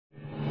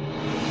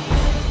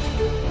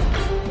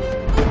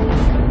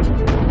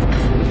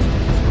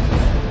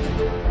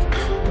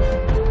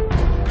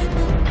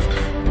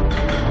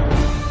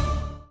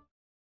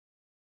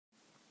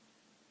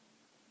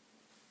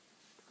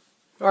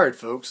Alright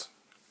folks,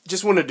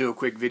 just want to do a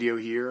quick video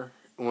here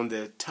on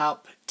the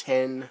top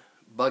 10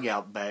 bug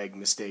out bag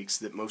mistakes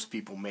that most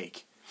people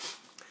make.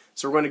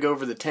 So we're going to go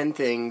over the 10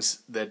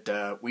 things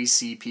that we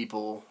see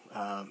people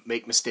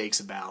make mistakes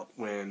about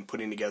when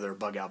putting together a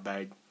bug out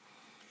bag.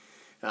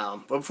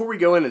 But before we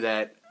go into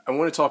that, I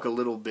want to talk a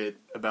little bit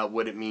about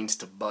what it means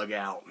to bug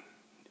out.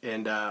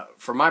 And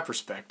from my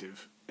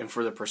perspective, and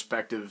for the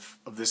perspective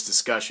of this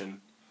discussion,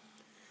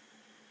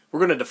 we're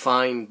going to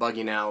define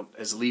bugging out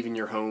as leaving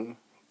your home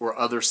or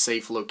other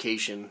safe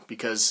location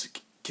because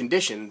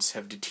conditions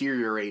have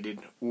deteriorated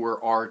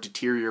or are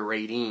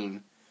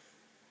deteriorating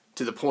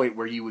to the point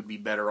where you would be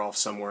better off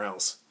somewhere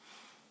else.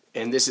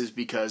 And this is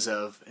because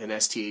of an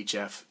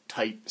STHF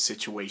type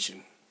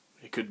situation.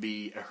 It could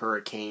be a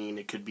hurricane,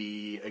 it could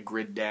be a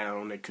grid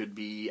down, it could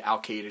be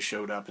Al-Qaeda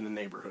showed up in the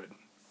neighborhood.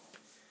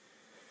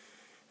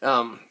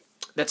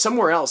 That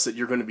somewhere else that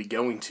you're going to be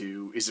going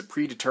to is a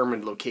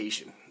predetermined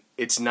location.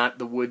 It's not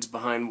the woods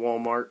behind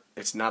Walmart,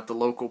 it's not the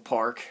local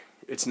park,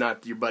 it's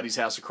not your buddy's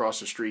house across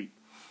the street.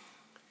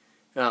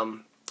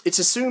 It's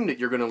assumed that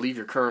you're going to leave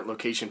your current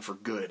location for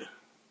good.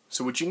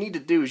 So what you need to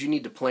do is you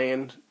need to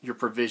plan your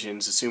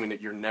provisions assuming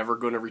that you're never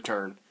going to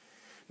return.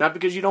 Not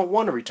because you don't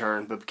want to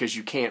return, but because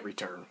you can't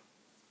return.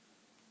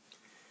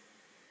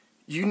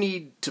 You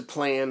need to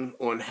plan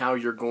on how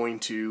you're going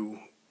to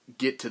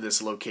get to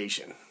this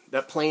location.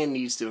 That plan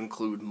needs to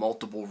include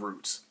multiple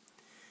routes.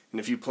 And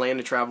if you plan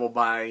to travel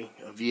by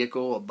a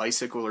vehicle, a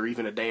bicycle, or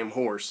even a damn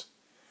horse,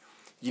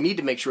 you need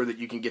to make sure that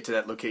you can get to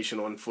that location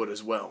on foot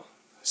as well.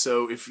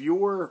 So if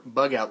your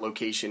bug out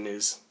location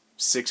is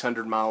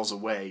 600 miles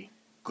away,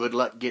 good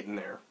luck getting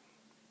there.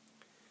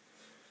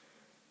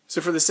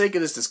 So for the sake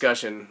of this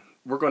discussion,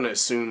 we're going to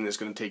assume it's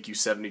going to take you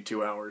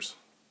 72 hours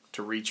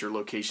to reach your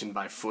location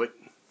by foot.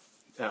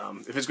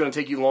 If it's going to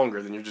take you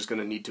longer, then you're just going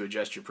to need to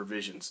adjust your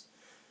provisions.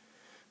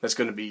 That's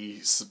going to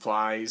be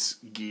supplies,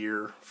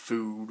 gear,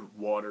 food,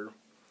 water.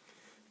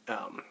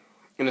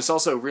 And it's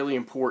also really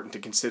important to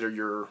consider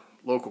your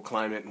local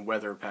climate and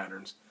weather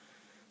patterns.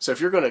 So if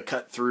you're going to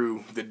cut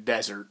through the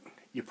desert,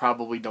 you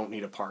probably don't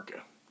need a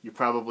parka. You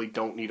probably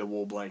don't need a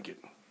wool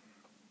blanket.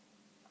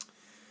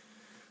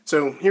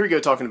 So here we go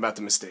talking about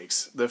the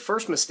mistakes. The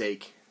first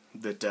mistake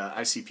that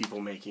I see people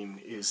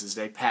making is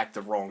they pack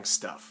the wrong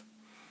stuff.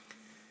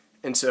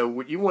 And so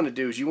what you want to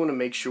do is you want to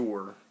make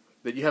sure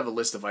that you have a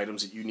list of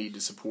items that you need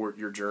to support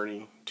your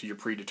journey to your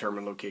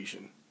predetermined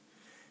location.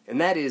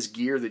 And that is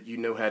gear that you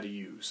know how to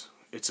use.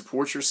 It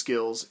supports your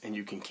skills and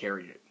you can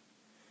carry it.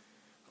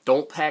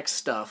 Don't pack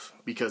stuff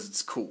because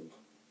it's cool.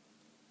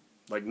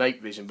 Like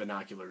night vision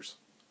binoculars,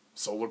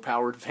 solar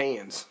powered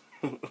fans,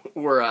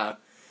 or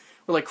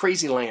like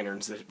crazy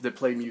lanterns that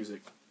play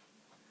music.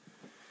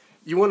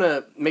 You want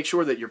to make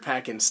sure that you're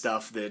packing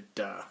stuff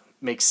that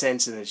makes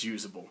sense and is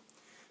usable.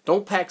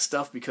 Don't pack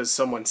stuff because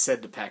someone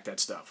said to pack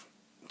that stuff.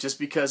 Just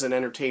because an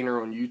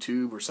entertainer on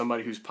YouTube or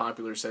somebody who's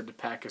popular said to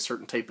pack a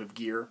certain type of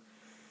gear,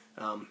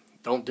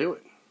 don't do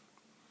it.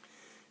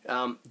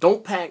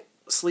 Don't pack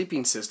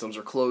sleeping systems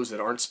or clothes that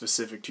aren't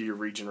specific to your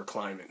region or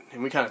climate.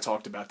 And we kind of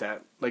talked about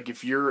that. Like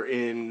if you're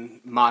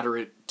in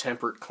moderate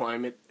temperate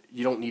climate,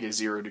 you don't need a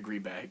 0-degree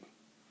bag.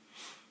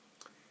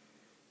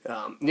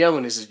 The other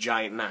one is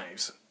giant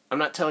knives. I'm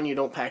not telling you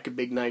don't pack a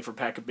big knife or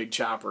pack a big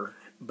chopper,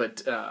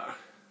 but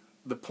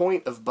the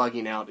point of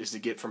bugging out is to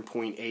get from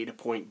point A to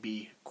point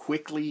B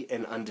quickly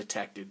and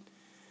undetected.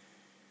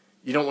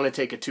 You don't want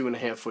to take a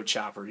 2.5-foot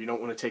chopper. You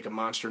don't want to take a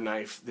monster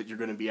knife that you're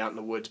going to be out in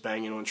the woods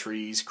banging on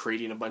trees,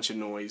 creating a bunch of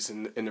noise.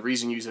 And the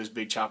reason you use those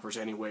big choppers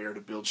anyway are to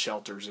build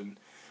shelters. And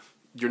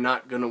you're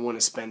not going to want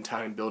to spend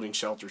time building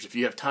shelters. If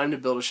you have time to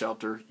build a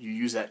shelter, you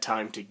use that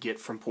time to get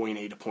from point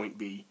A to point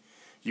B.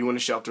 You want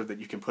a shelter that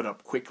you can put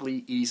up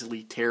quickly,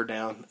 easily, tear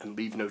down, and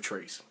leave no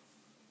trace.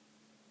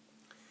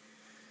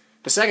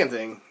 The second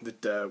thing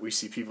that we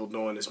see people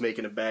doing is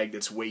making a bag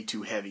that's way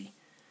too heavy.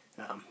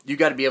 You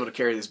got to be able to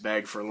carry this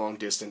bag for a long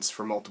distance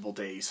for multiple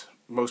days.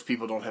 Most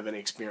people don't have any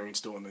experience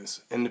doing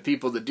this. And the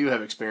people that do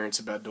have experience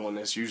about doing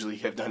this usually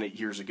have done it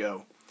years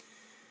ago.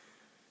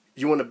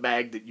 You want a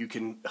bag that you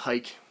can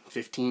hike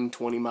 15,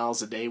 20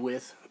 miles a day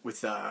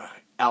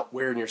without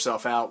wearing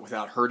yourself out,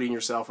 without hurting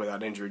yourself,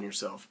 without injuring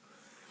yourself.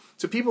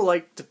 So people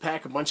like to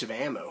pack a bunch of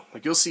ammo.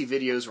 Like you'll see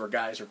videos where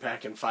guys are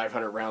packing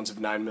 500 rounds of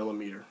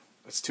 9mm.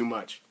 That's too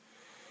much.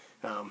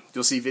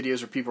 You'll see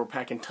videos where people are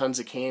packing tons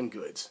of canned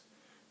goods.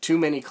 Too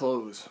many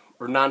clothes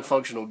or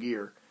non-functional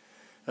gear.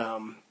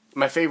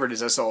 My favorite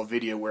is I saw a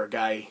video where a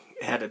guy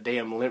had a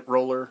damn lint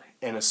roller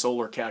and a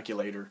solar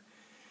calculator.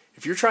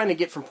 If you're trying to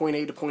get from point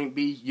A to point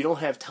B, you don't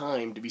have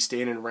time to be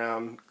standing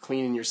around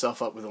cleaning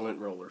yourself up with a lint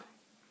roller.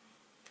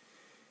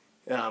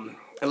 And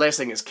last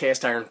thing is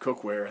cast iron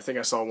cookware. I think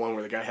I saw one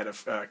where the guy had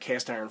a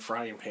cast iron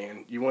frying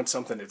pan. You want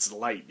something that's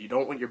light. You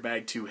don't want your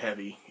bag too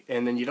heavy.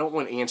 And then you don't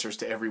want answers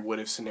to every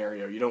what-if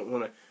scenario. You don't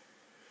want to,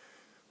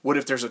 what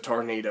if there's a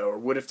tornado, or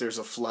what if there's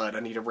a flood,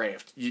 I need a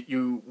raft.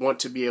 You want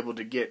to be able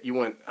to you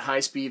want high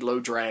speed, low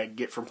drag,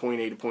 get from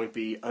point A to point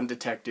B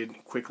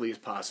undetected, quickly as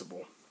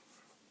possible.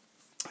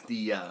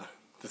 The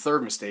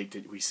third mistake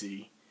that we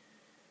see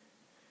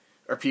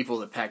are people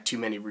that pack too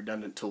many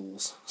redundant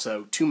tools.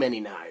 So too many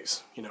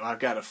knives. You know, I've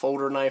got a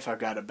folder knife, I've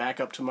got a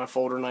backup to my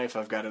folder knife,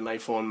 I've got a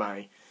knife on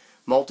my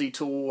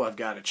multi-tool, I've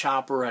got a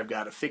chopper, I've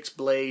got a fixed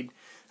blade,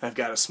 I've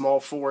got a small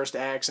forest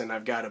axe, and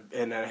I've got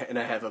and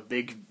I have a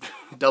big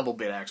double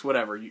bit axe,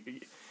 whatever.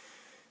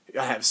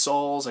 I have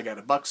saws, I got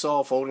a buck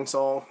saw, folding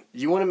saw.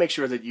 You want to make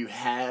sure that you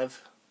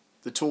have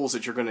the tools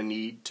that you're going to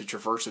need to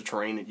traverse the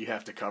terrain that you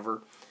have to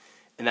cover.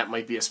 And that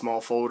might be a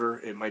small folder,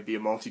 it might be a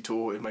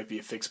multi-tool, it might be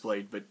a fixed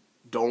blade, but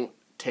don't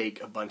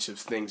take a bunch of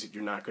things that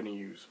you're not going to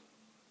use.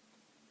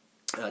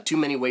 Too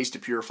many ways to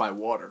purify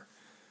water.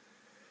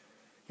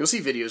 You'll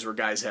see videos where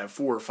guys have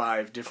 4 or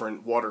 5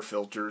 different water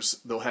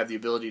filters. They'll have the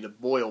ability to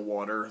boil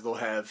water. They'll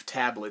have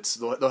tablets.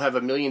 They'll have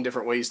a million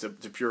different ways to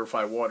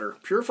purify water.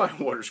 Purifying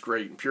water is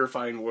great, and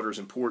purifying water is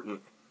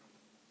important.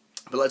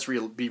 But let's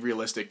be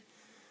realistic.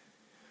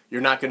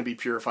 You're not going to be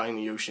purifying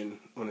the ocean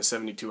on a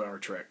 72-hour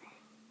trek.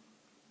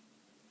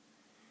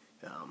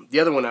 The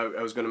other one I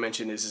was going to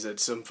mention is that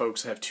some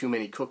folks have too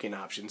many cooking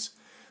options.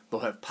 They'll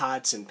have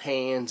pots and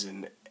pans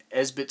and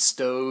Esbit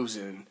stoves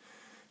and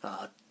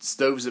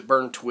stoves that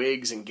burn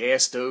twigs and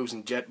gas stoves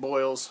and jet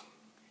boils.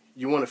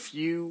 You want a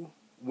few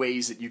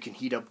ways that you can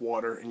heat up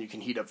water and you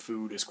can heat up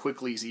food as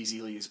quickly, as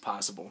easily as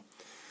possible.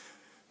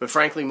 But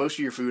frankly, most of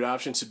your food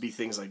options should be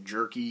things like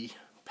jerky,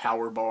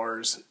 power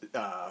bars,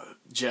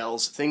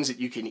 gels, things that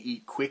you can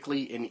eat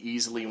quickly and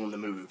easily on the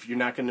move. You're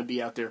not going to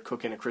be out there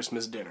cooking a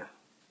Christmas dinner.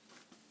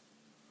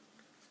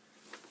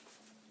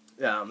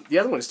 The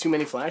other one is too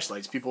many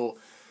flashlights.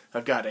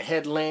 I've got a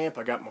headlamp,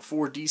 I've got my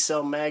 4D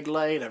cell mag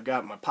light, I've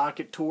got my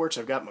pocket torch,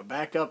 I've got my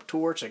backup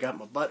torch, I've got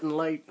my button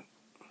light.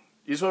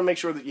 You just want to make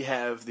sure that you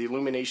have the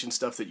illumination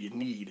stuff that you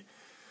need.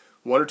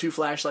 1 or 2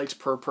 flashlights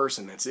per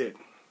person, that's it.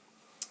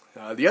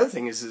 The other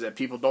thing is that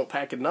people don't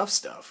pack enough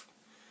stuff.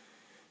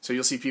 So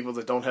you'll see people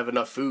that don't have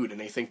enough food and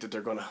they think that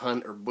they're going to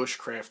hunt or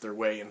bushcraft their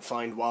way and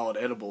find wild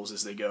edibles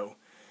as they go.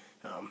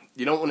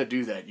 You don't want to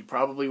do that. You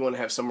probably want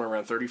to have somewhere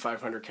around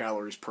 3,500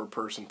 calories per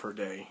person per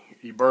day.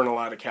 You burn a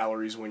lot of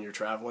calories when you're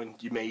traveling.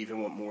 You may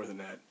even want more than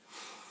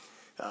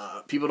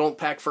that. People don't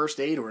pack first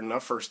aid or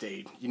enough first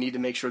aid. You need to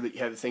make sure that you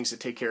have the things to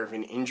take care of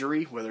an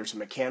injury, whether it's a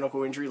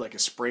mechanical injury like a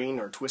sprain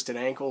or a twisted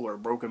ankle or a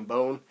broken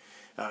bone.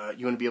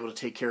 You want to be able to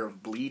take care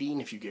of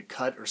bleeding if you get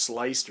cut or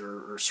sliced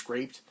or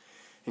scraped.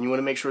 And you want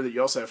to make sure that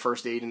you also have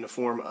first aid in the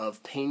form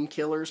of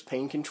painkillers,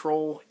 pain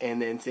control,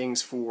 and then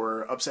things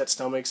for upset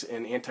stomachs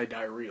and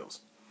antidiarrheals.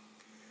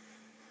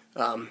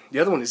 The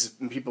other one is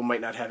people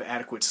might not have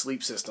adequate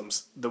sleep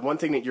systems. The one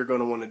thing that you're going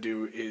to want to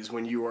do is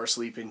when you are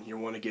sleeping, you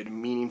want to get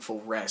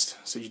meaningful rest.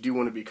 So you do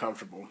want to be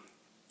comfortable.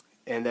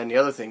 And then the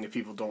other thing that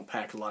people don't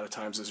pack a lot of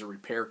times is a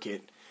repair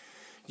kit.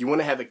 You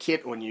want to have a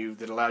kit on you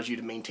that allows you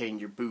to maintain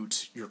your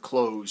boots, your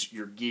clothes,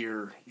 your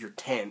gear, your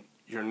tent,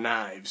 your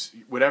knives,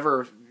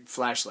 whatever,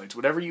 flashlights,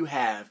 whatever you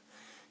have,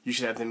 you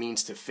should have the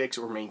means to fix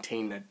or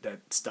maintain that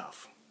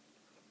stuff.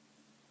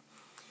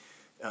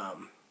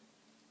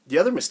 The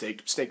other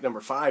mistake number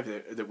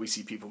 5 that we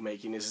see people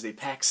making is they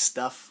pack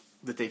stuff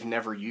that they've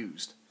never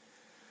used.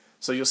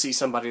 So you'll see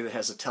somebody that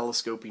has a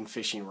telescoping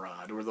fishing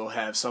rod, or they'll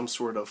have some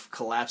sort of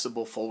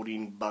collapsible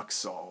folding buck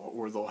saw,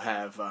 or they'll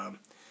have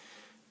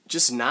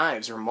just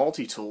knives or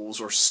multi-tools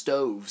or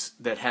stoves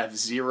that have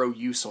 0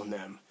 use on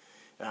them.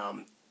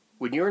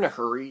 When you're in a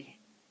hurry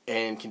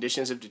and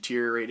conditions have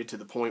deteriorated to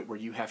the point where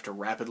you have to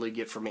rapidly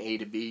get from A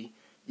to B,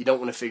 you don't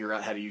want to figure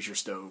out how to use your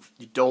stove.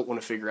 You don't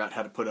want to figure out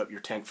how to put up your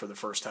tent for the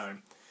first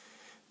time.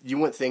 You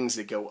want things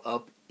that go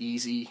up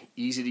easy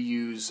to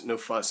use, no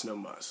fuss, no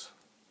muss.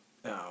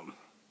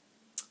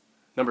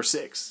 Number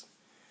 6,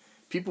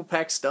 people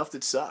pack stuff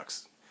that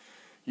sucks.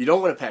 You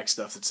don't want to pack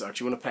stuff that sucks.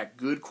 You want to pack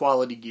good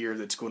quality gear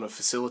that's going to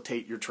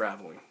facilitate your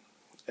traveling.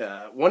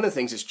 One of the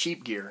things is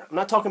cheap gear. I'm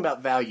not talking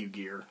about value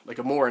gear. Like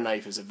a Mora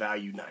knife is a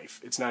value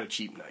knife. It's not a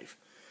cheap knife.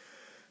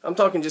 I'm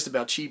talking just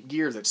about cheap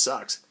gear that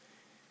sucks.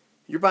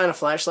 You're buying a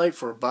flashlight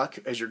for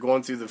 $1 as you're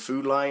going through the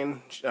Food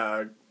Lion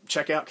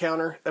checkout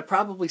counter. That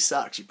probably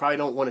sucks. You probably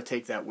don't want to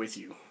take that with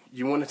you.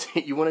 You want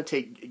to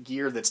take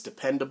gear that's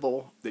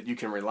dependable, that you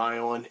can rely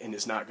on, and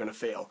is not going to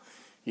fail.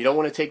 You don't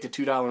want to take the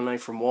 $2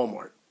 knife from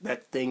Walmart.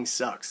 That thing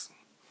sucks.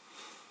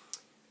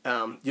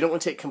 You don't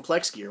want to take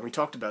complex gear. We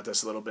talked about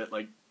this a little bit.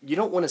 Like, you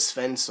don't want a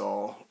Sven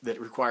saw that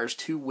requires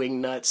 2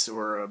 wing nuts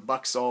or a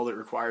buck saw that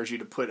requires you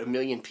to put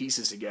 1,000,000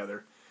 pieces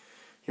together.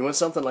 You want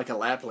something like a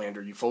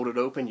Laplander. You fold it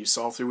open, you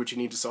saw through what you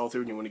need to saw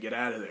through, and you want to get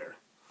out of there.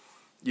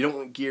 You don't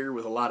want gear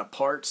with a lot of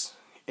parts,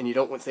 and you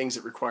don't want things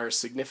that require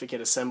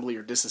significant assembly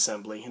or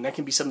disassembly. And that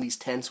can be some of these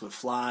tents with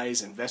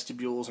flies and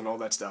vestibules and all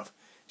that stuff.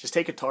 Just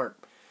take a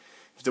tarp.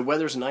 If the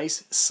weather's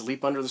nice,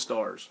 sleep under the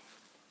stars.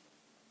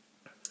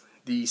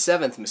 The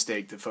 7th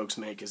mistake that folks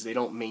make is they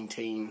don't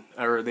maintain,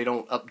 or they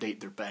don't update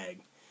their bag.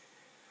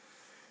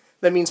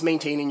 That means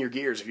maintaining your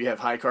gears. If you have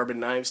high carbon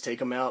knives, take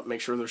them out, make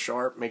sure they're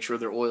sharp, make sure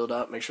they're oiled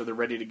up, make sure they're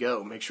ready to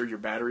go, make sure your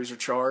batteries are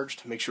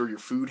charged, make sure your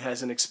food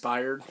hasn't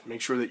expired,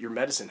 make sure that your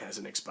medicine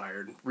hasn't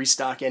expired.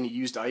 Restock any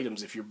used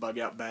items if your bug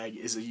out bag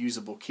is a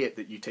usable kit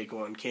that you take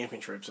on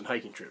camping trips and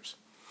hiking trips.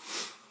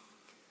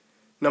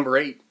 Number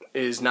 8,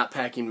 is not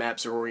packing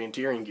maps or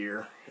orienteering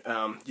gear.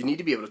 You need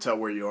to be able to tell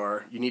where you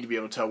are. You need to be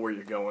able to tell where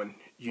you're going.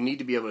 You need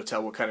to be able to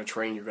tell what kind of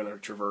terrain you're going to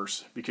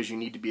traverse, because you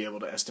need to be able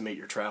to estimate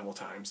your travel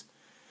times.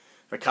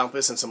 A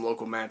compass and some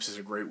local maps is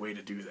a great way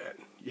to do that.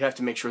 You have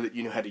to make sure that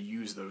you know how to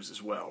use those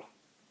as well.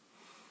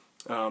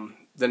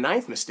 The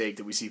ninth mistake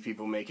that we see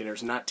people making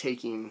is not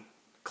taking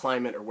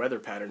climate or weather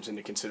patterns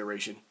into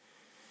consideration.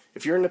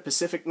 If you're in the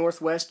Pacific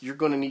Northwest, you're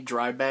going to need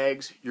dry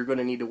bags. You're going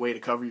to need a way to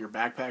cover your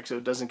backpack so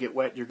it doesn't get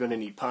wet. You're going to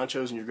need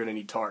ponchos, and you're going to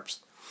need tarps.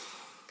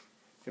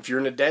 If you're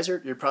in the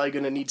desert, you're probably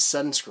going to need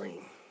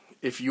sunscreen.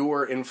 If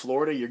you're in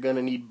Florida, you're going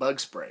to need bug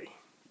spray.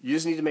 You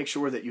just need to make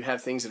sure that you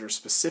have things that are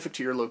specific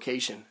to your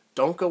location.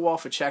 Don't go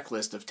off a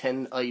checklist of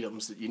 10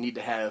 items that you need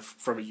to have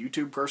from a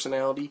YouTube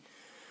personality,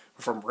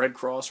 or from Red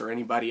Cross, or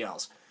anybody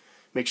else.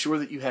 Make sure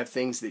that you have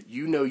things that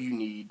you know you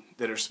need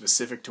that are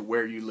specific to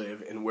where you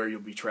live and where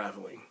you'll be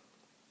traveling.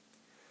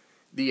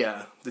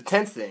 The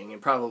 10th thing,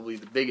 and probably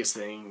the biggest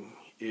thing,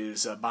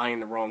 is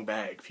buying the wrong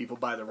bag. People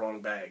buy the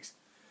wrong bags.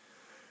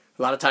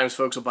 A lot of times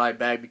folks will buy a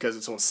bag because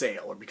it's on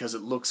sale, or because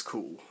it looks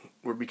cool,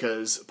 or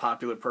because a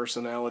popular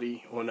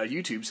personality on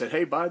YouTube said,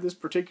 hey, buy this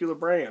particular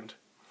brand.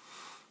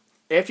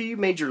 After you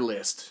made your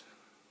list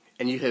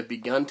and you have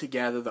begun to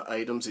gather the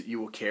items that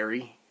you will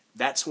carry,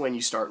 that's when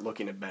you start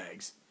looking at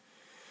bags.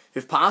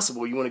 If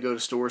possible, you want to go to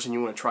stores and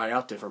you want to try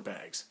out different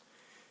bags.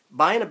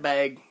 Buying a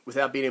bag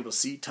without being able to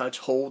see, touch,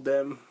 hold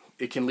them,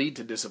 it can lead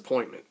to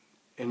disappointment,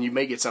 and you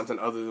may get something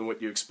other than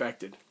what you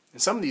expected.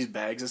 And some of these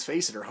bags, let's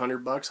face it, are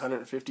 $100,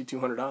 $150,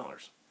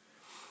 $200.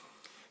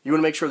 You want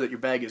to make sure that your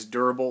bag is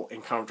durable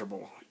and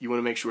comfortable. You want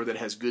to make sure that it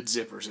has good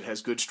zippers, it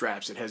has good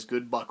straps, it has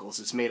good buckles,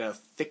 it's made out of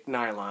thick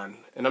nylon.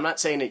 And I'm not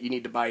saying that you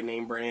need to buy a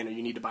name brand or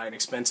you need to buy an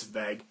expensive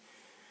bag.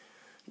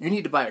 You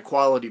need to buy a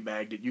quality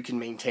bag that you can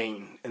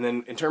maintain. And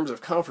then in terms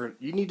of comfort,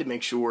 you need to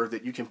make sure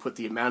that you can put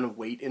the amount of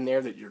weight in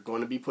there that you're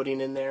going to be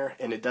putting in there,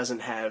 and it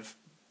doesn't have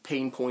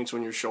pain points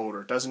on your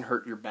shoulder. It doesn't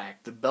hurt your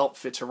back. The belt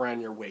fits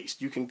around your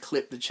waist. You can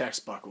clip the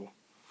chest buckle.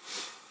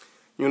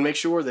 You want to make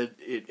sure that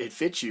it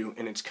fits you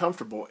and it's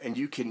comfortable, and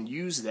you can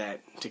use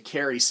that to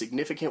carry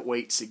significant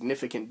weight,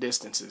 significant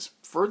distances,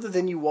 further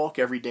than you walk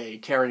every day,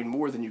 carrying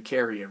more than you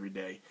carry every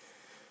day.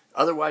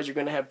 Otherwise, you're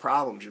going to have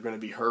problems. You're going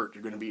to be hurt.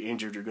 You're going to be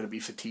injured. You're going to be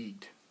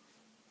fatigued.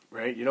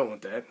 Right? You don't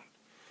want that.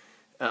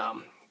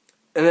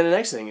 And then the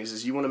next thing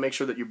is you want to make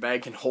sure that your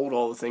bag can hold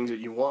all the things that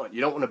you want. You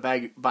don't want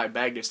to buy a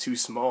bag that's too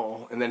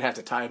small and then have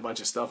to tie a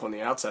bunch of stuff on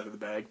the outside of the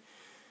bag.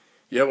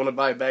 You don't want to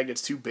buy a bag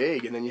that's too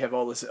big and then you have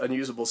all this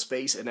unusable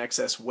space and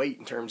excess weight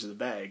in terms of the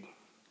bag.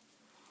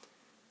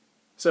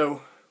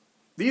 So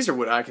these are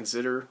what I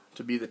consider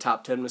to be the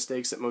top 10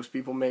 mistakes that most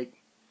people make.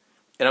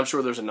 And I'm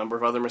sure there's a number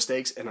of other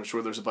mistakes, and I'm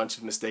sure there's a bunch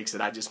of mistakes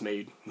that I just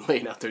made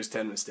laying out those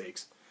 10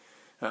 mistakes.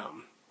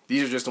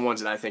 These are just the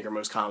ones that I think are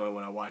most common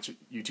when I watch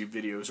YouTube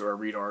videos or I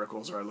read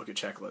articles or I look at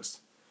checklists.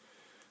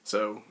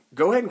 So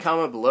go ahead and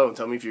comment below and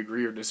tell me if you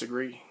agree or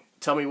disagree.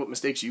 Tell me what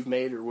mistakes you've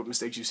made or what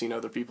mistakes you've seen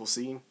other people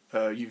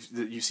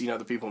you've seen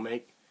other people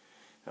make.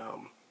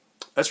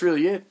 That's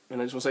really it, and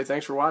I just want to say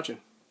thanks for watching.